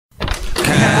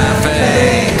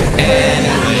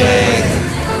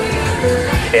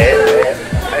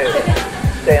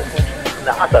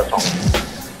other songs.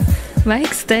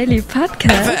 Mike's Daily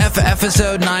Podcast.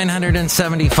 Episode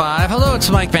 975. Hello,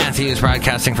 it's Mike Matthews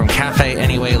broadcasting from Cafe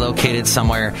Anyway, located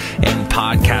somewhere in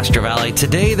Podcaster Valley.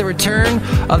 Today, the return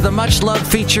of the much-loved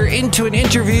feature Into an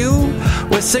Interview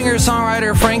with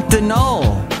singer-songwriter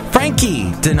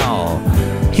FRANKI DENNUL.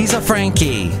 He's a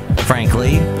Frankie,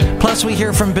 frankly. Plus, we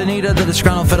hear from Benita, the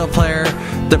Disgruntled Fiddle Player,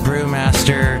 the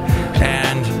Brewmaster,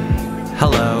 and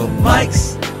hello,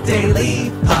 Mike's Daily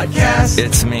Podcast.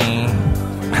 It's me.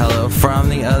 Hello from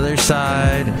the other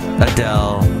side,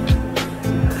 Adele.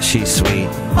 She's sweet.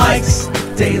 Mike's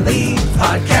Daily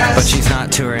Podcast. But she's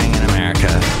not touring in America.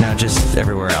 No, just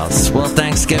everywhere else. Well,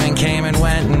 Thanksgiving came and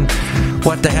went, and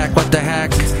what the heck?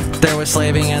 There was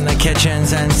slaving in the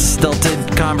kitchens and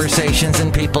stilted conversations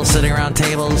and people sitting around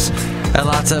tables and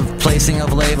lots of placing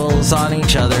of labels on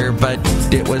each other, but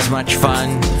it was much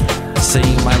fun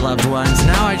seeing my loved ones.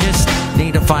 Now I just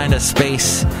need to find a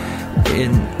space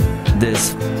in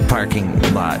this parking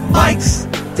lot. Mike's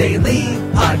Daily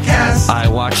Podcast. I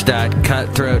watched that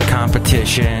cutthroat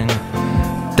competition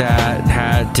that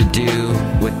had to do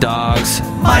with dogs.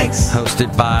 Mike's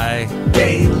hosted by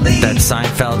Daily that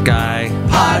Seinfeld guy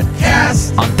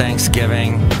Podcast on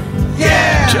Thanksgiving.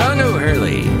 Yeah! John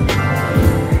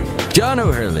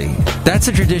O'Hurley. That's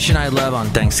a tradition I love on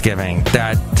Thanksgiving.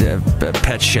 That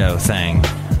pet show thing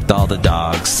with all the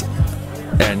dogs.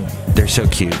 And they're so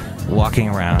cute, walking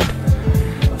around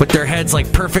with their heads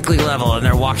like perfectly level, and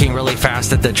they're walking really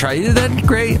fast at the try. Isn't that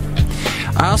great?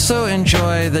 I also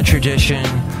enjoy the tradition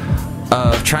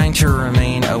of trying to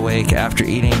remain awake after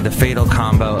eating the fatal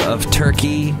combo of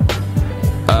turkey,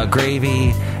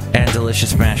 gravy, and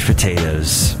delicious mashed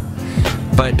potatoes.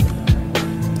 But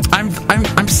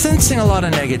I'm sensing a lot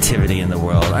of negativity in the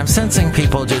world. I'm sensing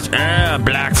people just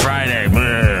Black Friday.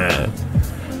 Bleh.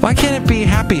 Why can't it be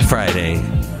Happy Friday?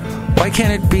 Why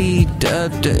can't it be,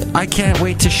 I can't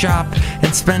wait to shop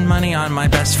and spend money on my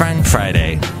best friend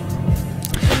Friday?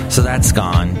 So that's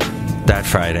gone, that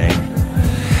Friday.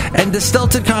 And the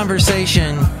stilted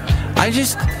conversation, I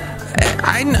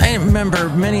remember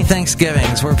many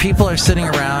Thanksgivings where people are sitting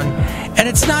around, and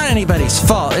it's not anybody's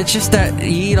fault. It's just that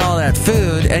you eat all that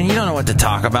food, and you don't know what to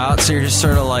talk about, so you're just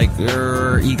sort of like,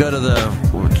 you go to the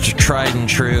tried and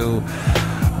true,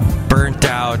 burnt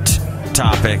out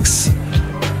topics.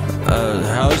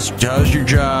 How's your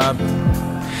job?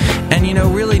 And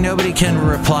really nobody can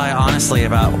reply honestly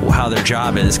about how their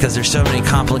job is, because there's so many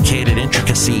complicated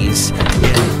intricacies.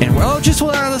 Speaking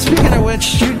of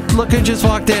which, look who just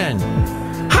walked in.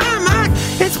 Hi, Mike.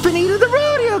 It's Benita, the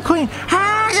rodeo queen.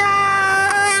 How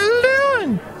you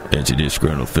doing? It's a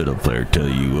disgruntled fiddle player. Tell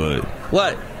you what.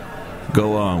 What?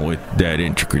 Go on with that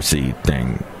intricacy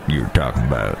thing you were talking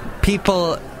about.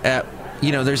 People at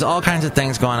there's all kinds of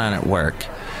things going on at work.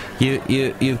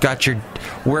 You've got your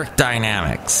work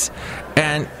dynamics,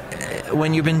 and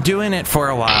when you've been doing it for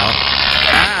a while,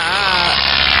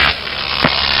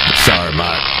 sorry,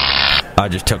 Mike. I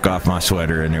just took off my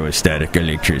sweater and there was static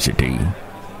electricity.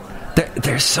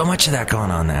 There's so much of that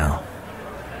going on now.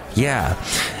 Yeah.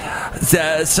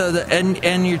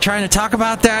 And you're trying to talk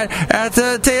about that at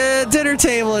the dinner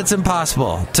table. It's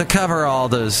impossible to cover all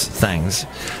those things.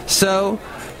 So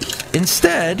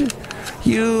instead,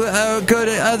 you go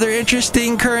to other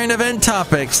interesting current event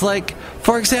topics, like,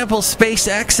 for example,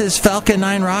 SpaceX's Falcon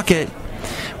 9 rocket,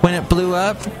 when it blew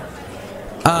up.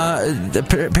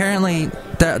 Apparently,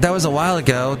 that was a while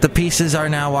ago. The pieces are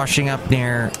now washing up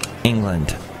near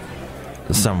England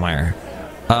somewhere.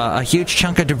 A huge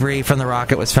chunk of debris from the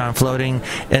rocket was found floating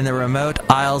in the remote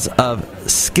Isles of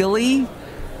Scilly,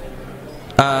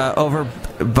 over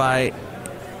by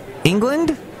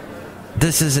England.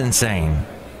 This is insane.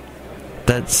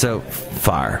 That's so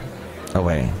far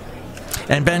away.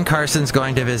 And Ben Carson's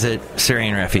going to visit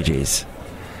Syrian refugees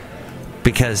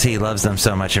because he loves them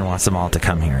so much and wants them all to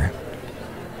come here.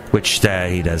 Which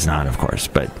he does not, of course.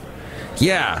 But,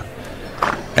 yeah.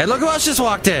 And look who else just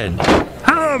walked in.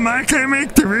 Hello, Mike. I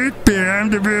make the root beer. I'm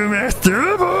the brewmaster.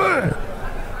 Oh, boy.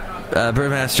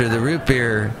 Brewmaster, the root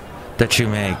beer that you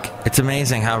make, it's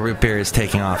amazing how root beer is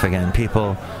taking off again.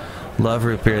 People love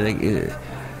root beer.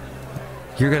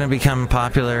 You're going to become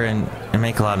popular and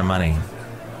make a lot of money.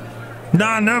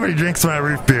 Nah, nobody drinks my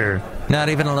root beer. Not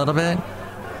even a little bit?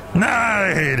 Nah,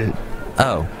 I hate it.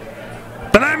 Oh.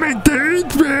 But I make the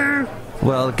root beer.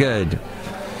 Well, good.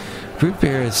 Root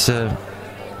beer is,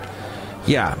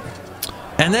 yeah.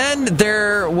 And then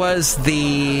there was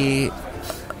the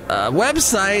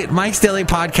website,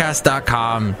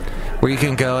 mikesdailypodcast.com, where you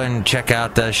can go and check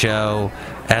out the show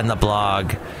and the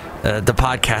blog, the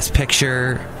podcast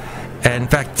picture. And in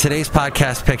fact, today's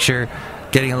podcast picture,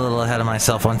 getting a little ahead of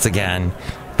myself once again,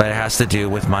 but it has to do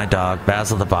with my dog,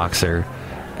 Basil the Boxer,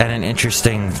 and an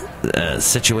interesting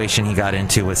situation he got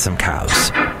into with some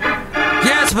cows.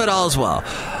 Yes, but all is well.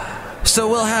 So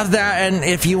we'll have that, and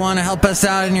if you want to help us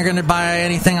out and you're going to buy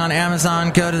anything on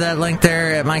Amazon, go to that link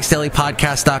there at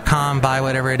mikesdailypodcast.com. Buy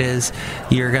whatever it is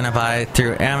you're going to buy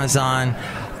through Amazon.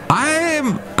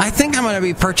 I think I'm going to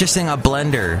be purchasing a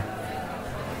blender.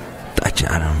 I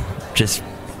don't just...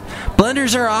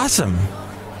 Blenders are awesome.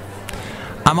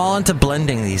 I'm all into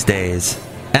blending these days,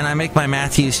 and I make my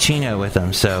Matthews Chino with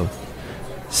them, so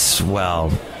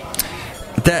swell.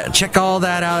 Check all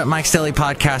that out at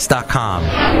mikesdailypodcast.com.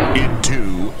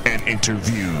 Into an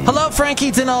interview. Hello,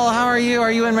 Frankie DeNnull. How are you?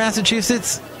 Are you in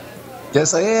Massachusetts?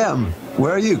 Yes, I am.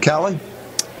 Where are you, Cali?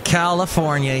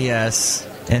 California, yes.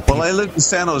 Well, I lived in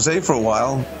San Jose for a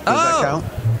while. Does that count?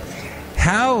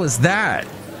 How was that?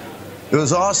 It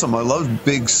was awesome. I loved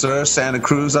Big Sur, Santa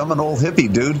Cruz. I'm an old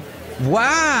hippie, dude.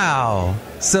 Wow.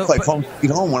 So, it's like home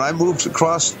sweet home. When I moved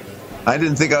across, I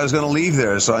didn't think I was going to leave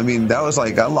there. So, I mean, that was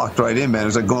like, I locked right in, man. It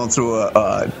was like going through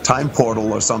a time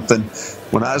portal or something.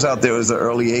 When I was out there, it was the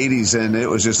early 80s, and it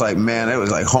was just like, man, it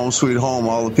was like home sweet home.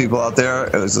 All the people out there,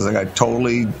 it was just like I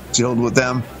totally chilled with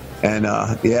them. And,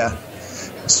 yeah,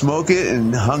 smoke it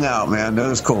and hung out, man. That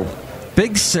was cool.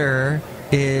 Big Sur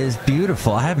is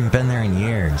beautiful. I haven't been there in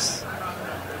years.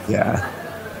 Yeah.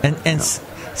 And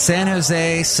San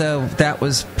Jose, so that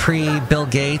was pre-Bill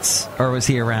Gates, or was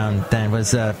he around then?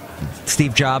 Was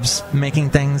Steve Jobs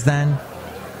making things then?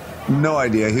 No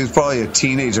idea. He was probably a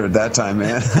teenager at that time,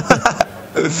 man.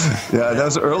 Yeah, that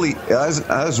was early.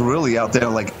 I was really out there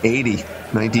like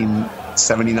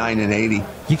 1979 and 80.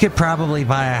 You could probably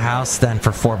buy a house then for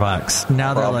 $4.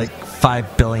 Now they're like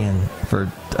 $5 billion for.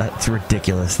 It's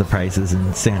ridiculous, the prices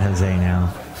in San Jose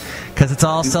now, because it's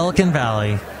all Silicon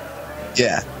Valley.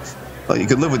 Yeah. Well, you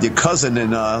could live with your cousin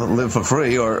and live for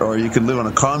free, or you could live on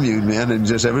a commune, man, and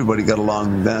just everybody got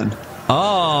along then.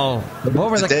 Oh, what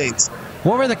were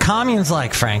the communes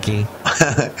like, Frankie?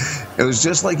 It was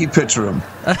just like you picture them.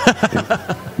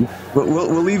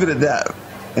 We'll leave it at that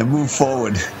and move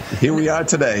forward. Here we are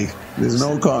today. There's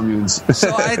no communes.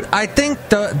 So I think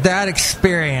that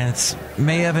experience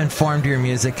may have informed your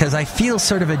music, because I feel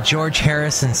sort of a George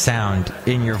Harrison sound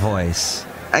in your voice.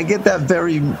 I get that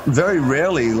very, very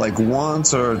rarely, like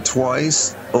once or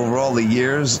twice over all the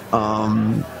years.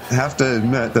 Have to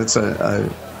admit that's a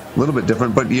little bit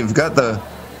different, but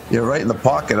you're right in the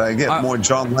pocket. I get more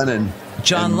John Lennon.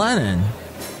 John Lennon?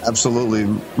 Absolutely,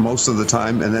 most of the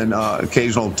time. And then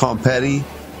occasional Tom Petty.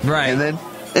 Right. And then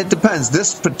it depends.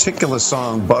 This particular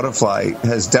song, Butterfly,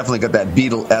 has definitely got that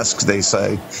Beatle-esque, they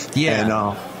say.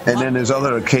 Yeah. And then there's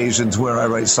other occasions where I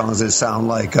write songs that sound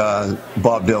like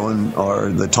Bob Dylan or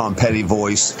the Tom Petty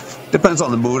voice. Depends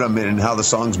on the mood I'm in and how the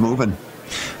song's moving.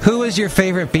 Who is your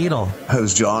favorite Beatle? It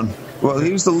was John. Well,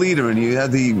 he was the leader, and he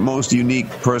had the most unique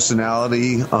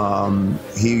personality.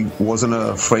 He wasn't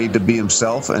afraid to be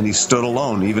himself, and he stood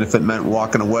alone, even if it meant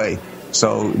walking away.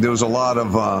 So there was a lot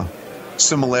of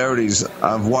similarities.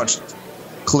 I've watched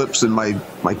clips, and my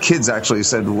kids actually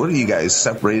said, "What are you guys,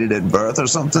 separated at birth or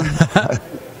something?"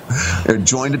 They're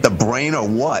joined at the brain or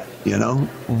what, you know?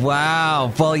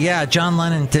 Wow. Well, yeah, John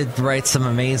Lennon did write some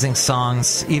amazing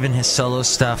songs. Even his solo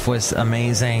stuff was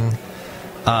amazing.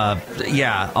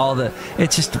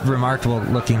 It's just remarkable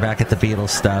looking back at the Beatles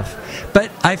stuff. But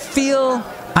I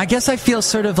guess I feel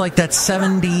sort of like that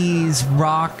 70s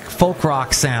folk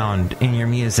rock sound in your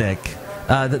music.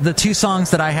 The two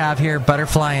songs that I have here,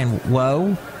 Butterfly and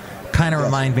Whoa, kind of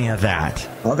remind me of that.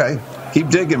 Okay. Keep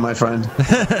digging, my friend.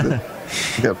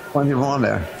 You got plenty of them on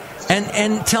there.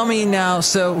 And tell me now,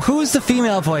 so who is the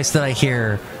female voice that I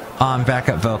hear on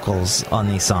backup vocals on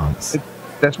these songs?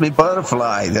 That's me,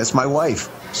 Butterfly. That's my wife.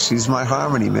 She's my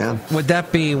harmony, man. Would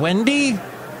that be Wendy?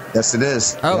 Yes, it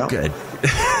is. Oh, yep. Good.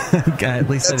 At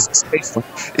least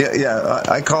yeah.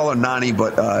 I call her Nani,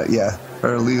 but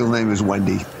her legal name is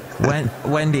Wendy.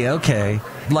 Wendy, okay.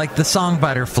 Like the song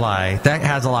Butterfly, that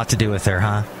has a lot to do with her,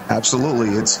 huh? Absolutely.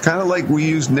 It's kind of like we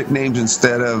use nicknames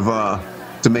instead of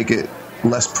to make it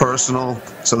less personal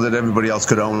so that everybody else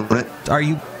could own it. Are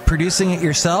you producing it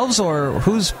yourselves, or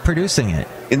who's producing it?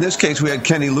 In this case, we had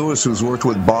Kenny Lewis, who's worked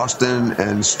with Boston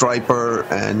and Stryper,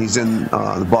 and he's in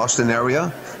the Boston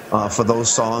area for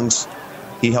those songs.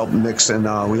 He helped mix,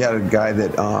 and we had a guy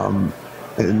that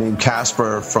named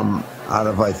Casper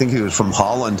I think he was from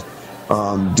Holland.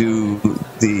 do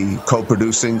the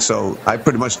co-producing. So I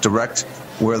pretty much direct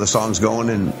where the song's going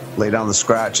and lay down the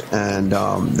scratch, and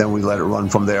then we let it run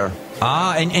from there.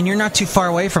 Ah, and you're not too far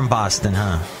away from Boston,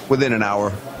 huh? Within an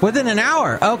hour. Within an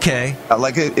hour, okay.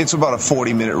 It's about a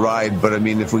 40-minute ride, but I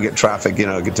mean, if we get traffic,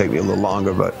 it could take me a little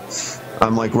longer, but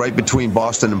I'm like right between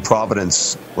Boston and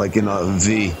Providence, like in a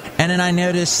V. And then I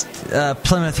noticed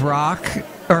Plymouth Rock,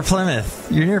 or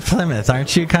Plymouth. You're near Plymouth,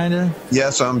 aren't you, kind of?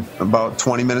 Yes, I'm about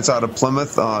 20 minutes out of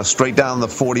Plymouth, straight down the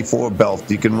 44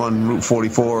 belt. You can run Route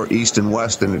 44 east and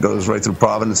west, and it goes right through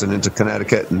Providence and into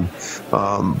Connecticut. And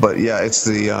but yeah, it's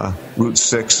the Route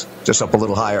 6, just up a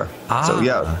little higher. So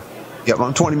yeah,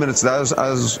 I'm 20 minutes. That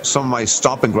was some of my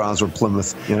stomping grounds were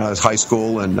Plymouth. As high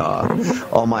school and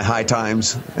all my high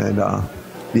times. And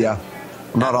yeah,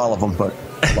 not all of them, but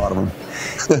a lot of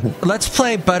them. Let's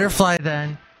play Butterfly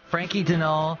then. Frankie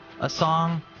DeNnull, a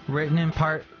song written in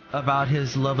part about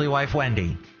his lovely wife,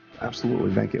 Wendy.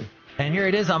 Absolutely, thank you. And here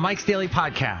it is on Mike's Daily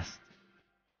Podcast.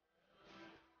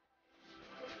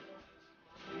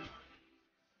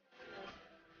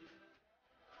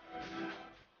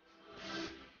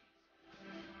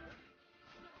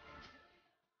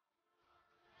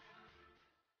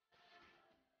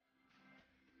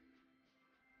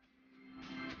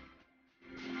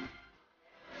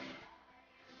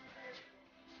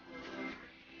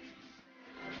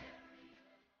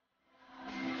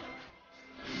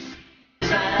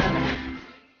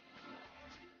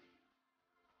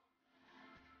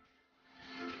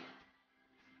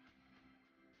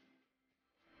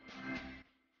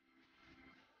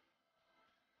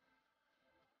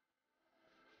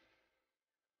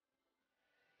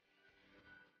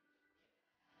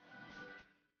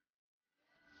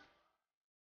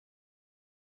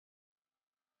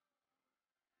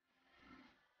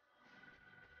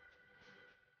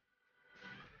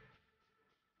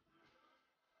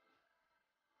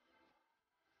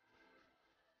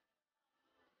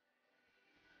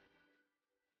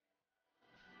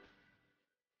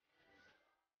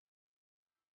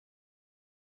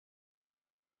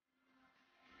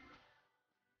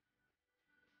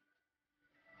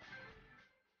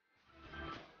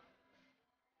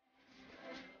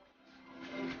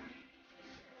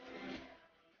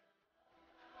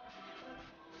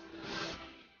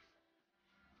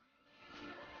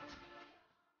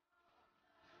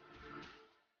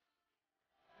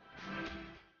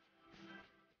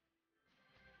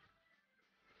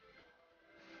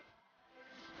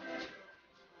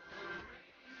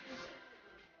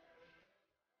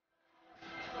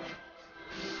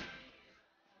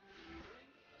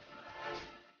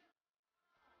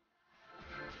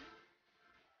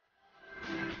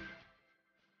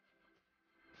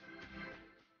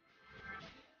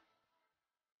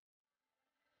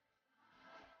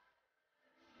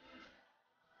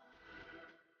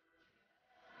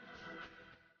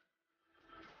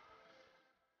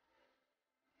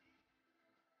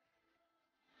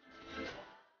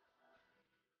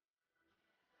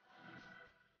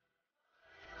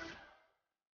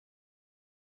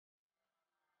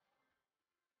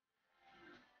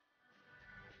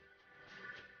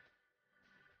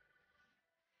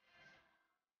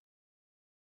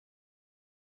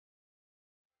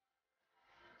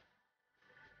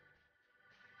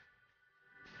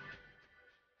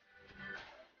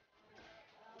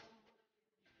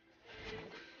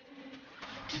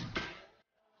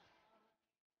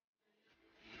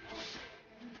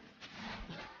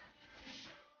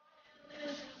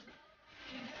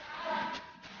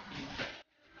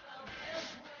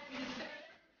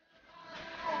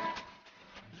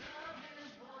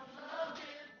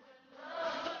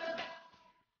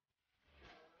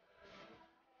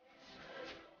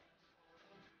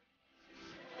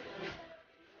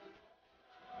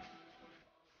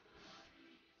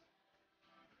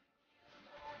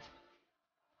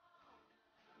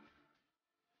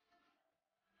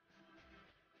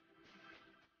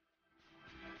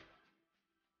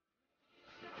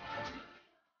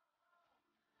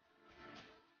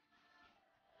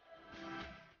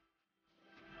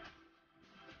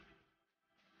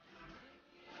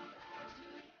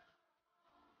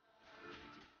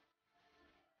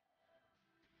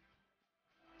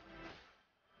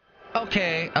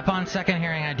 Okay, upon second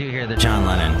hearing, I do hear the John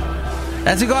Lennon.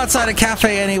 As we go outside a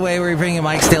cafe anyway, we're bringing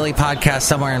Mike's Daily Podcast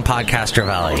somewhere in Podcaster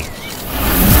Valley.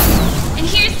 And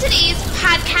here's today's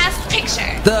podcast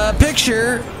picture. The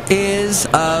picture is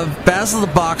of Basil the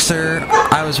Boxer.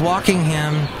 I was walking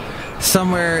him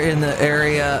somewhere in the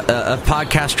area of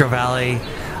Podcaster Valley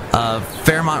of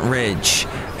Fairmont Ridge.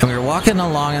 And we were walking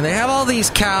along, and they have all these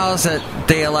cows that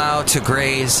they allow to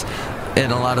graze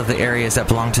in a lot of the areas that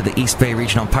belong to the East Bay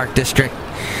Regional Park District.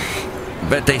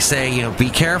 But they say, be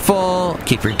careful,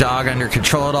 keep your dog under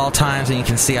control at all times, and you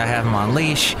can see I have him on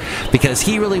leash because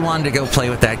he really wanted to go play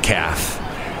with that calf.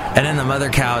 And then the mother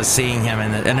cow is seeing him,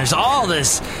 and there's all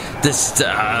this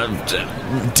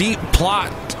deep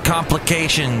plot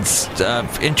complications,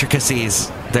 intricacies,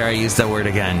 there I use that word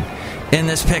again, in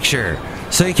this picture.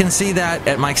 So you can see that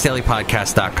at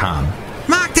mikesdailypodcast.com.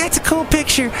 Mike, that's a cool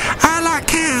picture. I like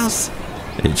cows.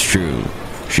 It's true.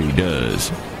 She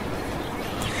does.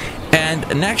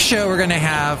 And next show, we're going to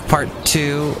have part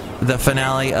 2, the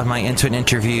finale of my Into It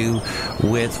interview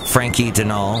with FRANKI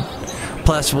DENNUL.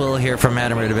 Plus, we'll hear from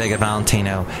Madame Rootabega,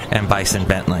 Valentino, and Bison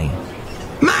Bentley.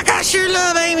 Mike, I sure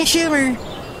love Amy Schumer.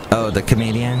 Oh, the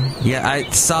comedian? Yeah, I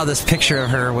saw this picture of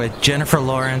her with Jennifer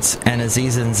Lawrence and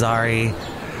Aziz Ansari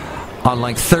on,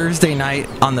 like, Thursday night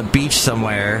on the beach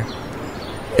somewhere.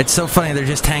 It's so funny, they're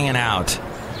just hanging out.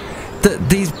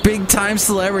 These big-time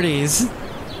celebrities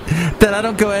that I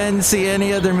don't go in and see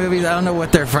any other movies. I don't know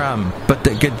what they're from, but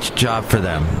good job for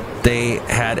them. They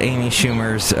had Amy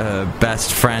Schumer's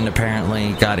best friend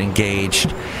apparently got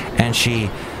engaged, and she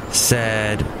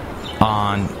said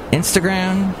on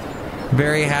Instagram,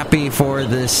 very happy for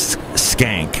this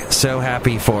skank. So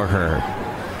happy for her.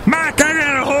 Mike, I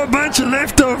got a whole bunch of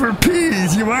leftover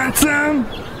peas. You want some?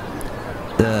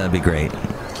 That'd be great.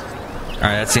 All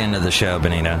right, that's the end of the show,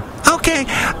 Benita. Okay,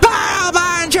 bye.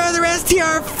 Enjoy the rest of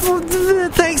your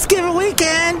Thanksgiving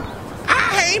weekend.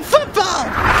 I hate football.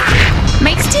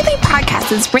 Mike's Daily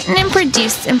Podcast is written and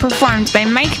produced and performed by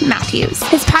Mike Matthews.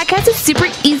 His podcast is super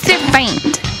easy to find.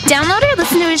 Download or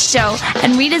listen to his show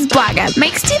and read his blog at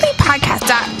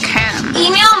mikesdailypodcast.com.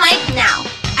 Email Mike now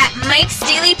at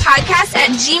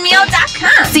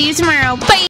mikesdailypodcast@gmail.com. See you tomorrow. Bye.